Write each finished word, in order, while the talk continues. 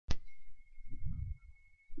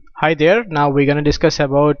Hi there. Now we're going to discuss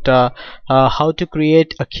about how to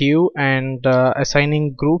create a queue and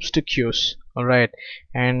assigning groups to queues. All right,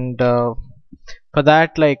 and for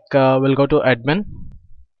that, we'll go to admin.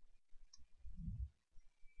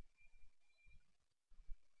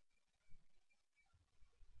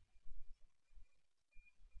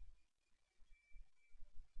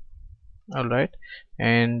 All right,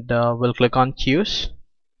 and we'll click on queues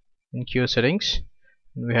in queue settings.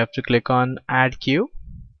 We have to click on add queue.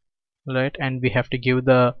 All right, and we have to give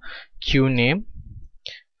the queue name.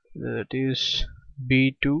 That is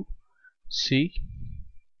B2C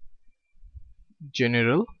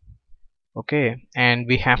general. Okay, and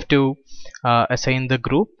we have to assign the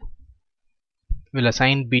group. We'll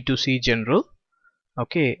assign B2C general.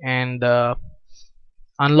 Okay, and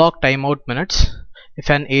unlock timeout minutes. If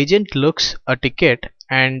an agent looks a ticket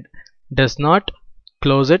and does not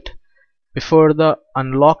close it before the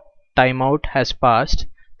unlock timeout has passed,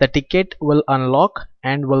 the ticket will unlock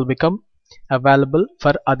and will become available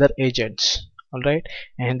for other agents. Alright,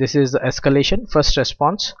 and this is the escalation first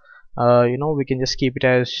response. We can just keep it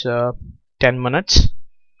as 10 minutes.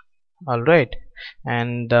 Alright,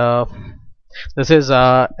 and this is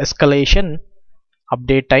escalation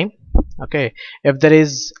update time. Okay, if there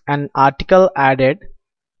is an article added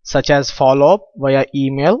such as follow-up via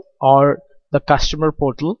email or the customer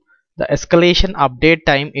portal, the escalation update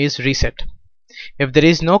time is reset. If there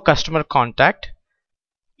is no customer contact,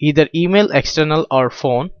 either email, external or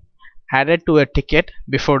phone, added to a ticket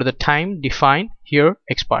before the time defined here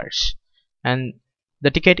expires, and the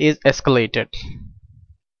ticket is escalated.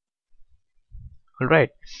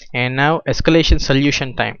 Alright, and now escalation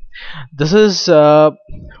solution time. This is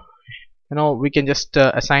we can just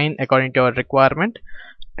assign according to our requirement,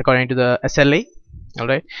 according to the SLA.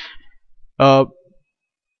 Alright,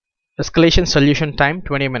 escalation solution time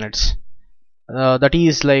 20 minutes. That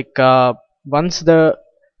is once the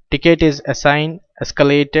ticket is assigned,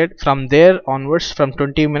 escalated, from there onwards, from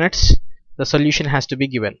 20 minutes the solution has to be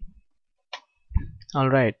given.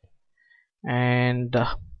 Alright, and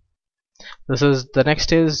this is the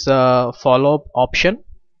next is follow-up option.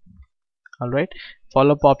 Alright,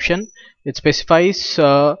 follow-up option, it specifies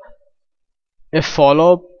if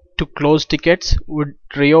follow-up to closed tickets would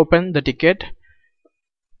reopen the ticket,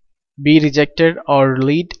 be rejected or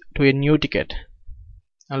lead to a new ticket.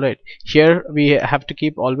 Alright, here we have to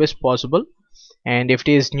keep always possible, and if it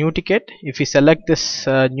is new ticket, if we select this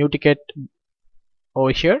new ticket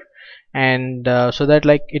over here, and so that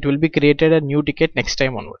it will be created a new ticket next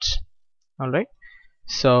time onwards. Alright,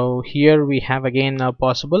 so here we have again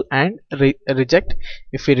possible and reject.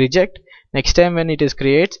 If we reject, next time when it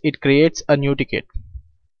creates a new ticket.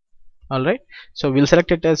 Alright, so we'll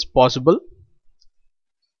select it as possible.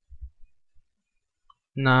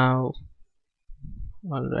 Now,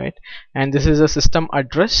 alright, and this is a system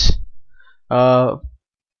address. A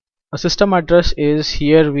system address is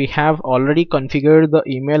here we have already configured the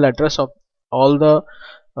email address of all the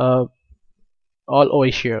all over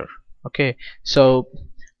here. Okay, so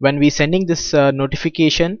when we sending this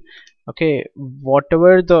notification, okay,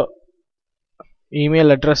 whatever the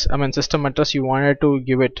email address, system address you wanted to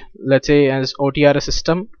give it, let's say as OTRS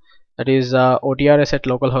system, that is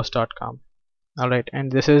otrs@localhost.com. alright,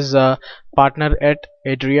 and this is partner at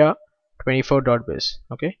adria24.biz.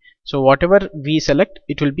 okay, so whatever we select,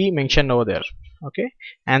 it will be mentioned over there. Okay,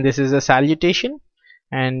 and this is a salutation,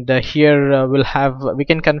 and here we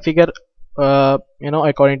can configure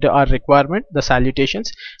according to our requirement the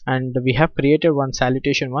salutations, and we have created one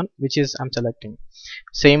salutation one, which is I'm selecting.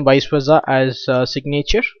 Same vice versa as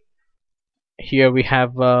signature. Here we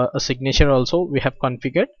have a signature also we have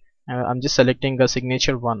configured. I'm just selecting a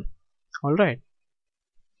signature one. Alright,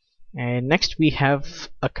 and next we have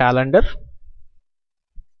a calendar.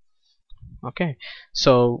 Okay,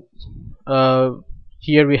 so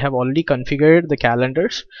here we have already configured the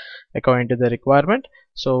calendars according to the requirement.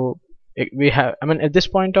 So we have, at this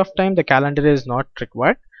point of time the calendar is not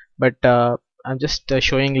required, but I'm just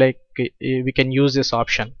showing we can use this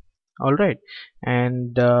option. Alright,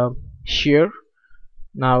 and here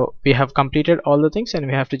now we have completed all the things, and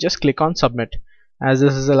we have to just click on submit. As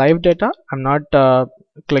this is a live data, I'm not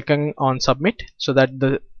clicking on submit, so that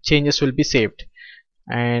the changes will be saved.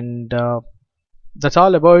 And that's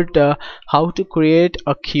all about how to create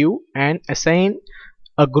a queue and assign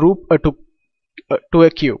a group to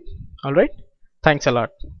a queue. Alright, thanks a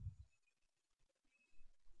lot.